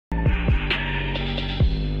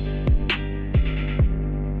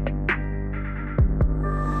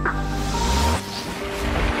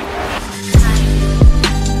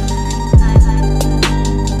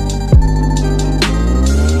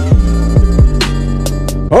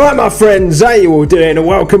Alright my friends, how you all doing?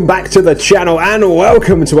 Welcome back to the channel and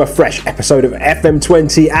welcome to a fresh episode of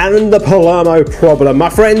FM20 and the Palermo Problem. My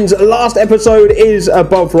friends, last episode is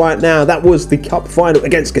above right now. That was the cup final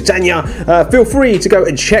against Catania. Feel free to go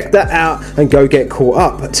and check that out and go get caught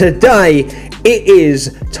up. Today, it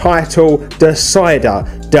is title decider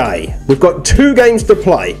day. We've got 2 games to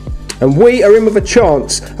play. And we are in with a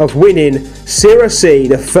chance of winning Serie C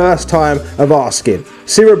the first time of asking.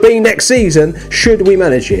 Serie B next season, should we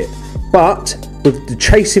manage it. But with the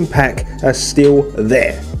chasing pack are still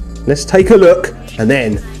there. Let's take a look and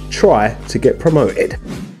then try to get promoted.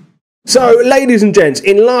 So, ladies and gents,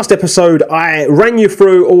 in last episode, I ran you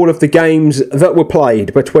through all of the games that were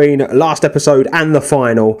played between last episode and the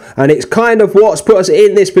final, and it's kind of what's put us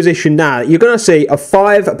in this position now. You're going to see a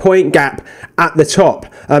 5-point gap at the top.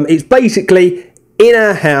 It's basically in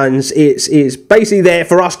our hands. It's basically there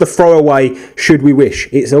for us to throw away should we wish.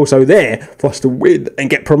 It's also there for us to win and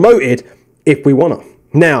get promoted if we want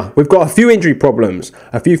to. Now, we've got a few injury problems,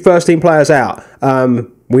 a few first-team players out.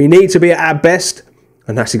 We need to be at our best.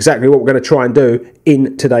 And that's exactly what we're going to try and do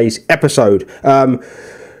in today's episode.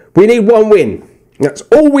 We need 1 win. That's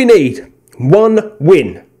all we need. 1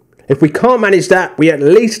 win. If we can't manage that, we at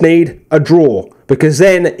least need a draw. Because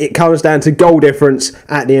then it comes down to goal difference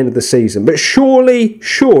at the end of the season. But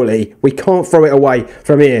surely, we can't throw it away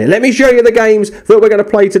from here. Let me show you the games that we're going to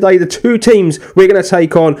play today. The 2 teams we're going to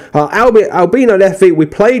take on are Albino Leffi. We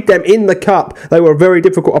played them in the cup. They were a very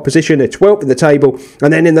difficult opposition. They're 12th in the table.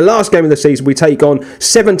 And then in the last game of the season, we take on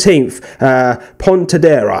 17th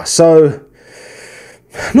Pontedera. So,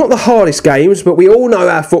 not the hardest games, but we all know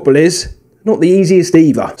how football is. Not the easiest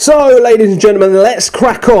either. So, ladies and gentlemen, let's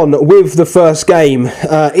crack on with the first game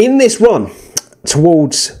in this run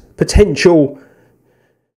towards potential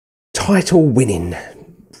title winning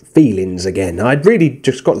feelings again. I'd really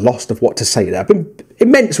just got lost of what to say there. I've been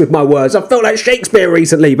immense with my words. I felt like Shakespeare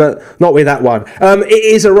recently, but not with that one. It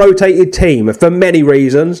is a rotated team for many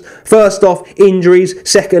reasons. First off, injuries.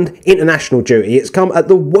 Second, international duty. It's come at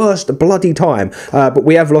the worst bloody time, but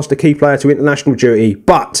we have lost a key player to international duty.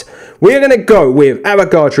 But we're going to go with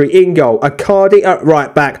Avogadri in goal, Accardi at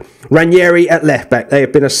right back, Ranieri at left back. They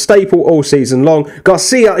have been a staple all season long.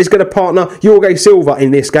 Garcia is going to partner Jorge Silva in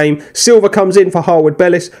this game. Silva comes in for Harwood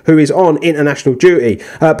Bellis, who is on international duty.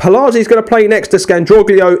 Palazzi is going to play next to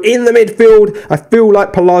Scandroglio in the midfield. I feel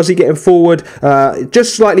like Palazzi getting forward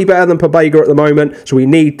just slightly better than Pobega at the moment, so we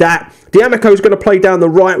need that. D'Amico is going to play down the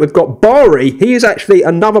right. We've got Bari. He is actually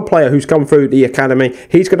another player who's come through the academy.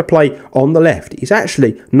 He's going to play on the left. He's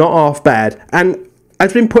actually not half bad and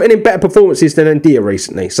has been putting in better performances than Ndia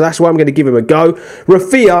recently. So that's why I'm going to give him a go.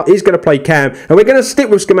 Rafia is going to play Cam. And we're going to stick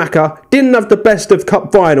with Scamacca. Didn't have the best of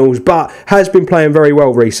cup finals, but has been playing very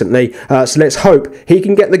well recently. So let's hope he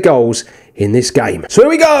can get the goals in this game. So here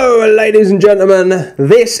we go, ladies and gentlemen.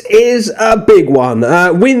 This is a big one.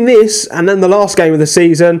 Win this, and then the last game of the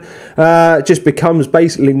season just becomes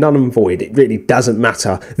basically null and void. It really doesn't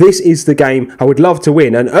matter. This is the game I would love to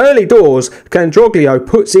win. And early doors, Candroglio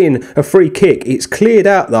puts in a free kick. It's cleared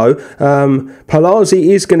out though.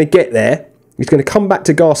 Palazzi is going to get there. He's going to come back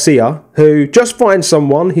to Garcia, who just finds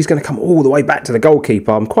someone. He's going to come all the way back to the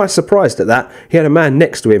goalkeeper. I'm quite surprised at that. He had a man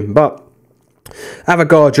next to him, but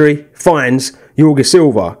Avogadri finds Jorge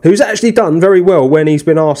Silva, who's actually done very well when he's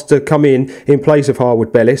been asked to come in place of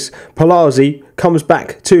Harwood Bellis. Palazzi comes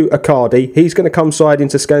back to Accardi. He's going to come side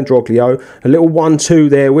into Scandroglio. A little 1-2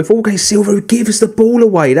 there with Jorge Silva, who gives the ball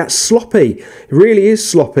away. That's sloppy. It really is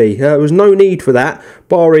sloppy. There was no need for that.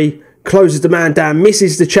 Bari closes the man down,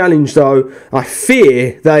 misses the challenge though. I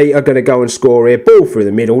fear they are going to go and score here. Ball through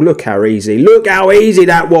the middle. Look how easy. Look how easy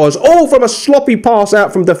that was. All from a sloppy pass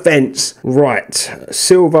out from defence. Right.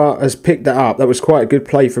 Silva has picked that up. That was quite a good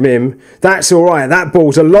play from him. That's all right. That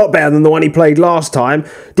ball's a lot better than the one he played last time.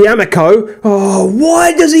 D'Amico. Oh,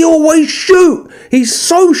 why does he always shoot? He's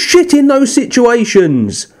so shit in those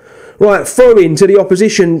situations. Right, throw in to the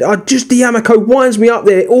opposition. Just D'Amico winds me up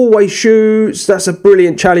there. Always shoots. That's a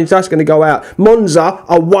brilliant challenge. That's going to go out. Monza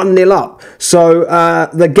are 1-0 up. So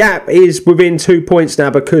the gap is within 2 points now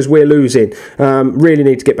because we're losing. Really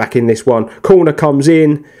need to get back in this one. Corner comes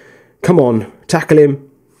in. Come on, tackle him.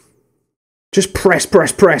 Just press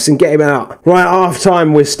and get him out. Right, half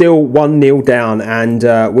time, we're still 1-0 down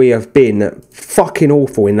and we have been fucking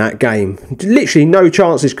awful in that game. Literally no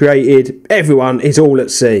chances created. Everyone is all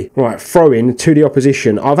at sea. Right, throw in to the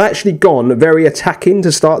opposition. I've actually gone very attacking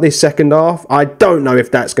to start this second half. I don't know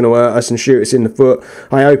if that's going to hurt us and shoot us in the foot.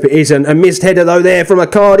 I hope it isn't. A missed header though there from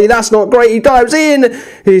Accardi. That's not great. He dives in.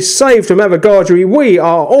 He's saved from Avogadri. We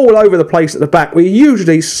are all over the place at the back. We're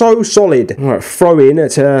usually so solid. Right, throw in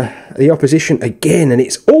to the opposition again, and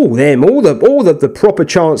it's all them. All the proper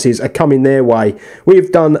chances are coming their way.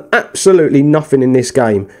 We've done absolutely nothing in this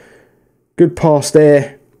game. Good pass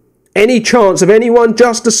there. Any chance of anyone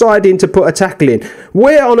just deciding to put a tackle in?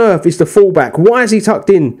 Where on earth is the fullback? Why is he tucked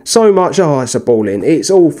in so much? Oh, it's a ball in. It's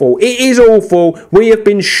awful. It is awful. We have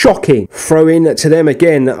been shocking. Throw in to them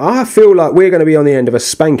again. I feel like we're going to be on the end of a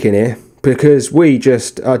spanking here because we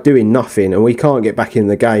just are doing nothing and we can't get back in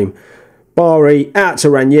the game. Bari out to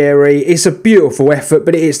Ranieri. It's a beautiful effort,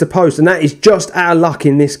 but it hits the post, and that is just our luck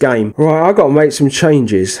in this game. Right, I've got to make some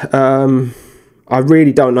changes. I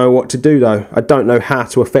really don't know what to do, though. I don't know how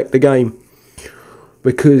to affect the game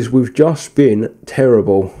because we've just been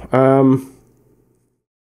terrible. I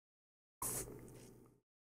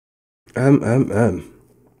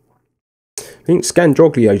think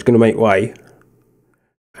Scandroglio is going to make way,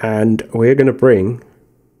 and we're going to bring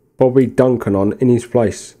Bobby Duncan on in his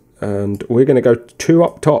place, and we're going to go 2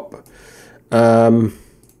 up top.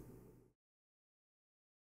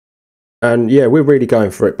 And yeah, we're really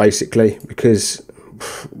going for it basically because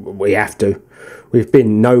we have to. We've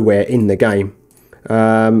been nowhere in the game.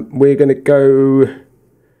 We're going to go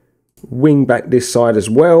wing back this side as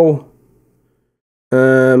well.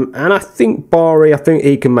 And I think Bari, I think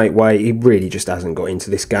he can make way. He really just hasn't got into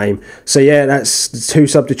this game. So yeah, that's 2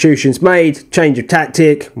 substitutions made. Change of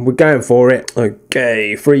tactic. We're going for it.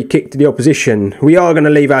 Okay, free kick to the opposition. We are going to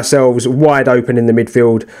leave ourselves wide open in the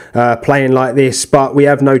midfield, playing like this. But we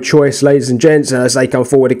have no choice, ladies and gents. As they come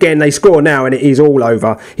forward again, they score now and it is all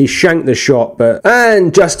over. He shanked the shot.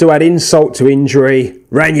 And just to add insult to injury,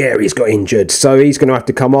 Ranieri's got injured. So he's going to have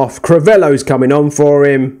to come off. Crevello's coming on for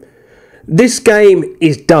him. This game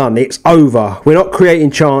is done. It's over. We're not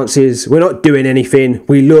creating chances. We're not doing anything.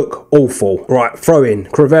 We look awful. Right, throw in.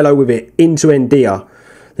 Crevello with it into Ndia.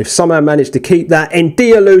 They've somehow managed to keep that.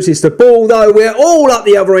 Ndia loses the ball, though. We're all up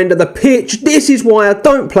the other end of the pitch. This is why I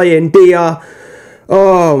don't play Ndia.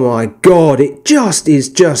 Oh, my God. It just is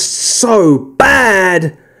just so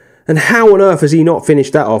bad. And how on earth has he not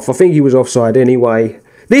finished that off? I think he was offside anyway.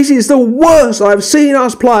 This is the worst I've seen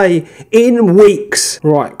us play in weeks.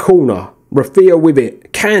 Right, corner. Rafia with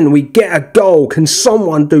it. Can we get a goal? Can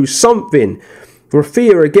someone do something?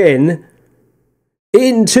 Rafia again.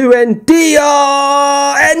 Into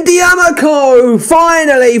Ndia! Ndiamako!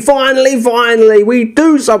 Finally! We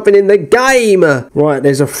do something in the game! Right,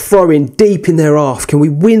 there's a throw-in deep in their half. Can we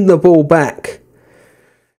win the ball back?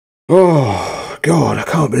 Oh... God, I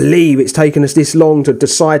can't believe it's taken us this long to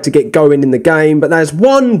decide to get going in the game, but there's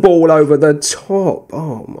one ball over the top.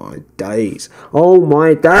 Oh my days.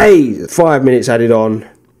 5 minutes added on.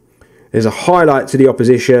 There's a highlight to the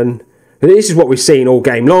opposition. And this is what we've seen all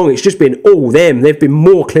game long. It's just been all them. They've been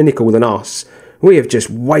more clinical than us. We have just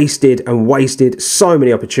wasted so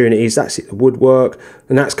many opportunities. That's it, the woodwork,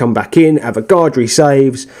 and that's come back in. Avogadri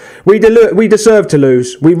saves. We deserve to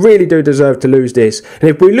lose. We really do deserve to lose this. And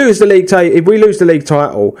if we lose the league,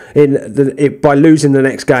 title by losing the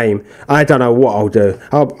next game, I don't know what I'll do.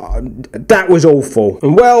 That was awful.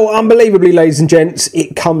 And well, unbelievably, ladies and gents,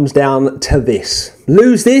 it comes down to this: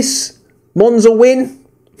 lose this, Monza win.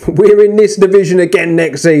 We're in this division again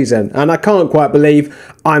next season, and I can't quite believe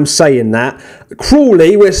I'm saying that.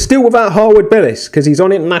 Cruelly, we're still without Harwood Bellis because he's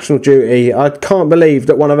on international duty. I can't believe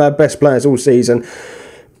that one of our best players all season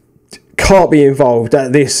can't be involved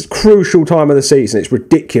at this crucial time of the season. It's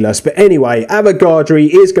ridiculous. But anyway, Avogadri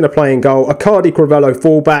is going to play in goal. Accardi Crevello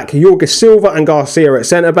fullback. Jorge Silva and Garcia at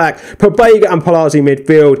centre-back. Pobega and Palazzi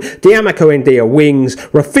midfield. Diamaco Ndia wings.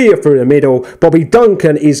 Rafia through the middle. Bobby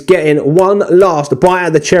Duncan is getting one last bite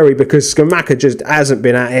at the cherry because Skamaka just hasn't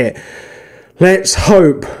been at it. Let's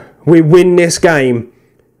hope we win this game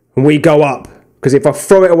and we go up. Because if I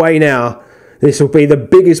throw it away now, this will be the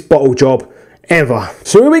biggest bottle job ever.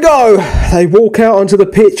 So here we go. They walk out onto the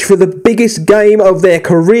pitch for the biggest game of their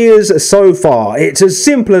careers so far. It's as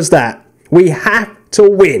simple as that. We have to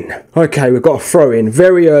win. Okay, we've got a throw in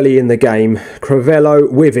very early in the game. Crevello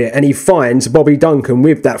with it, and he finds Bobby Duncan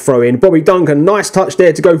with that throw in. Bobby Duncan, nice touch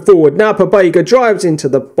there to go forward. Now Pobega drives into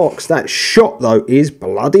the box. That shot though is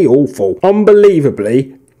bloody awful.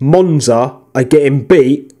 Unbelievably, Monza are getting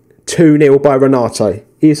beat 2-0 by Renate.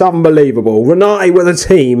 It's unbelievable. Renate were the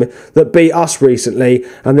team that beat us recently,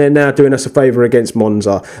 and they're now doing us a favour against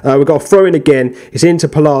Monza. We've got a throw in again. It's into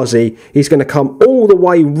Palazzi. He's going to come all the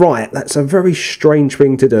way right. That's a very strange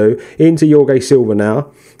thing to do. Into Jorge Silva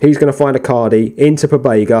now. He's going to find Accardi. Into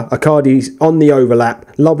Pobega. Accardi's on the overlap.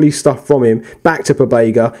 Lovely stuff from him. Back to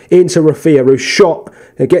Pobega. Into Rafia, who's shot.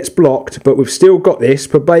 It gets blocked, but we've still got this.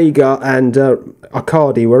 Pobega and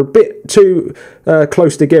Accardi were a bit too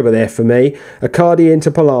close together there for me. Accardi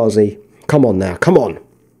into Palazzi. Come on now, come on.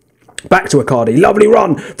 Back to Icardi. Lovely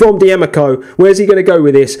run from D'Amico. Where's he going to go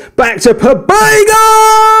with this? Back to Pabega!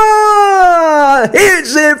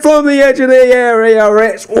 Hits it from the edge of the area.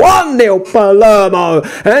 It's 1-0 Palermo.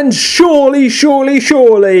 And surely,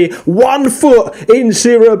 1 foot in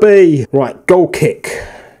Serie B. Right, goal kick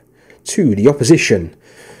to the opposition.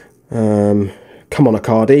 Come on,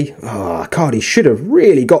 Icardi. Icardi should have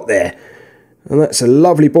really got there. And that's a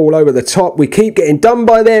lovely ball over the top. We keep getting done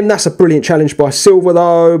by them. That's a brilliant challenge by Silva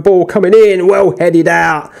though. Ball coming in, well headed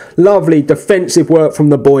out. Lovely defensive work from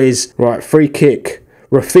the boys. Right, free kick.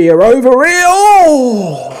 Rafia over here.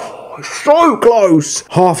 Oh, so close.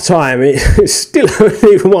 Half time. It's still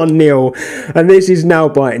only 1-0. And this is nail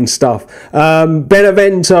biting stuff.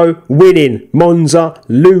 Benevento winning. Monza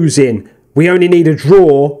losing. We only need a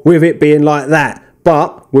draw with it being like that.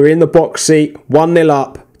 But we're in the box seat. 1-0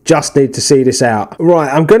 up. Just need to see this out.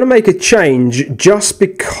 Right, I'm going to make a change just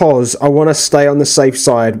because I want to stay on the safe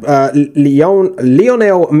side.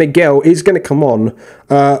 Lionel Miguel is going to come on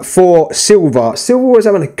for Silva. Silva was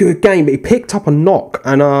having a good game, but he picked up a knock,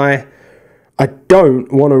 and I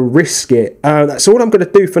don't want to risk it. That's all I'm going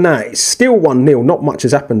to do for now. It's still 1-0. Not much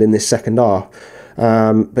has happened in this second half.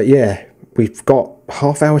 But yeah, we've got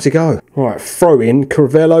half hour to go. Right, throw in.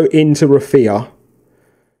 Crivello into Rafia.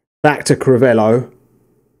 Back to Crivello.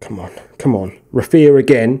 Come on. Rafia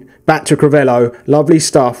again. Back to Crivello. Lovely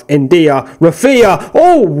stuff. Endia. Rafia.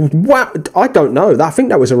 Oh, wow. I don't know. I think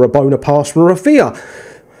that was a Rabona pass from Rafia.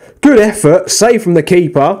 Good effort. Save from the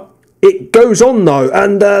keeper. It goes on, though.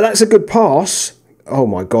 And that's a good pass. Oh,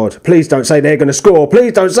 my God. Please don't say they're going to score.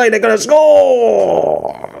 Please don't say they're going to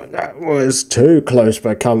score. That was too close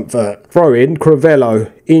for comfort. Throw in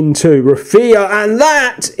Crivello into Rafia. And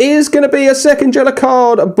that is going to be a second yellow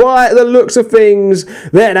card by the looks of things.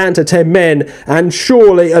 They're down to 10 men. And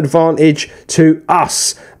surely advantage to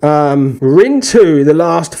us. We're into the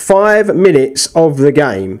last 5 minutes of the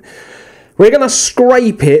game. We're going to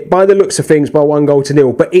scrape it by the looks of things by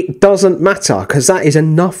 1-0. But it doesn't matter because that is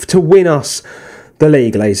enough to win us the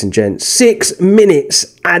league, ladies and gents. 6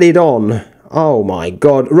 minutes added on. Oh my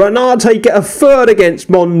God. Renate get a third against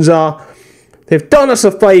Monza. They've done us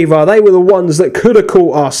a favour. They were the ones that could have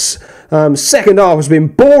caught us. Second half has been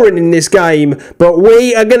boring in this game, but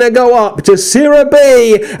we are going to go up to Serie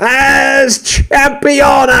B as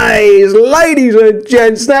champions. Ladies and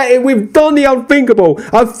gents, we've done the unthinkable.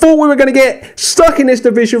 I thought we were going to get stuck in this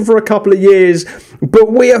division for a couple of years,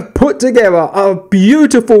 but we have put together a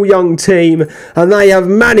beautiful young team, and they have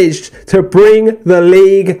managed to bring the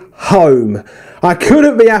league home. I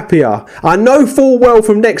couldn't be happier. I know full well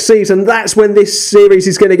from next season that's when this series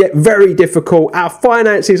is going to get very difficult. Our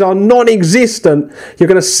finances are non-existent. You're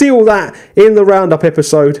going to see all that in the roundup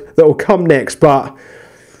episode that will come next, but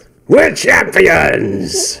we're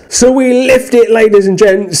champions! So we lift it, ladies and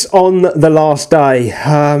gents, on the last day.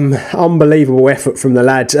 Unbelievable effort from the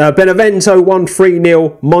lads. Benevento won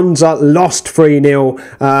 3-0. Monza lost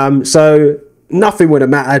 3-0. So nothing would have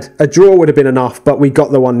mattered. A draw would have been enough, but we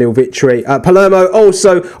got the 1-0 victory. Palermo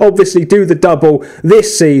also obviously do the double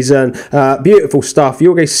this season. Beautiful stuff.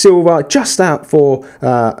 Jorge Silva just out for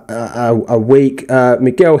a week.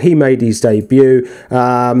 Miguel, he made his debut.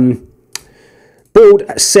 Board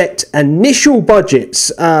set initial budgets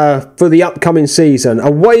for the upcoming season. A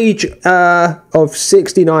wage of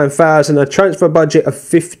 69,000, a transfer budget of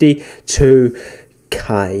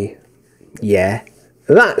 52k. Yeah.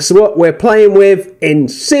 That's what we're playing with in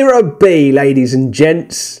Serie B, ladies and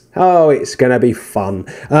gents. Oh, it's going to be fun.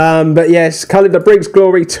 But yes, Calendar brings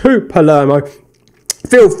glory to Palermo.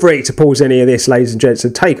 Feel free to pause any of this, ladies and gents,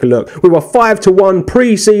 and take a look. We were 5-1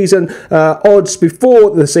 pre-season odds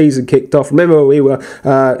before the season kicked off. Remember, we were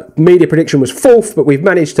media prediction was 4th, but we've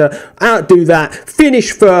managed to outdo that,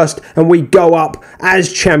 finish first, and we go up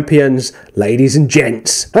as champions, ladies and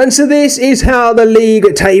gents. And so this is how the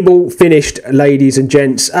league table finished, ladies and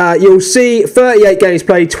gents. You'll see 38 games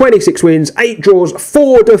played, 26 wins, 8 draws,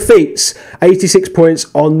 4 defeats, 86 points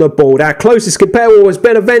on the board. Our closest comparator was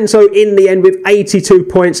Benevento in the end with 82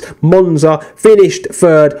 points. Monza finished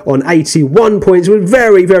third on 81 points. It was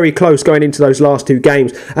very, very close going into those last 2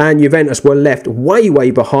 games, and Juventus were left way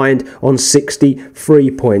behind on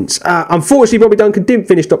 63 points. Unfortunately, Bobby Duncan didn't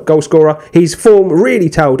finish top goal scorer. His form really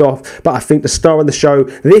tailed off, but I think the star of the show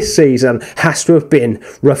this season has to have been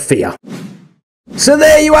Rafia. So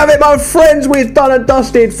there you have it, my friends. We've done and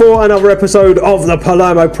dusted for another episode of the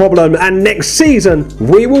Palermo Problem, and next season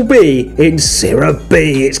we will be in Serie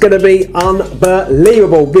B. It's going to be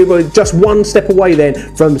unbelievable. We were just one step away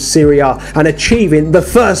then from Serie A and achieving the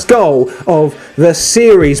first goal of the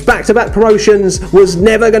series. Back-to-back promotions was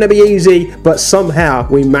never going to be easy, but somehow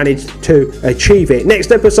we managed to achieve it.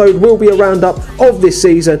 Next episode will be a roundup of this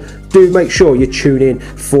season. Do make sure you tune in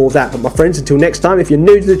for that. But my friends, until next time, if you're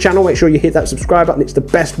new to the channel, make sure you hit that subscribe button. It's the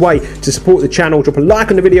best way to support the channel. Drop a like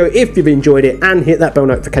on the video if you've enjoyed it and hit that bell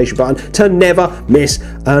notification button to never miss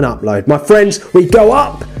an upload. My friends, we go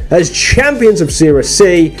up as champions of Serie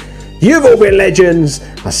C. You've all been legends.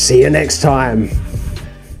 I'll see you next time.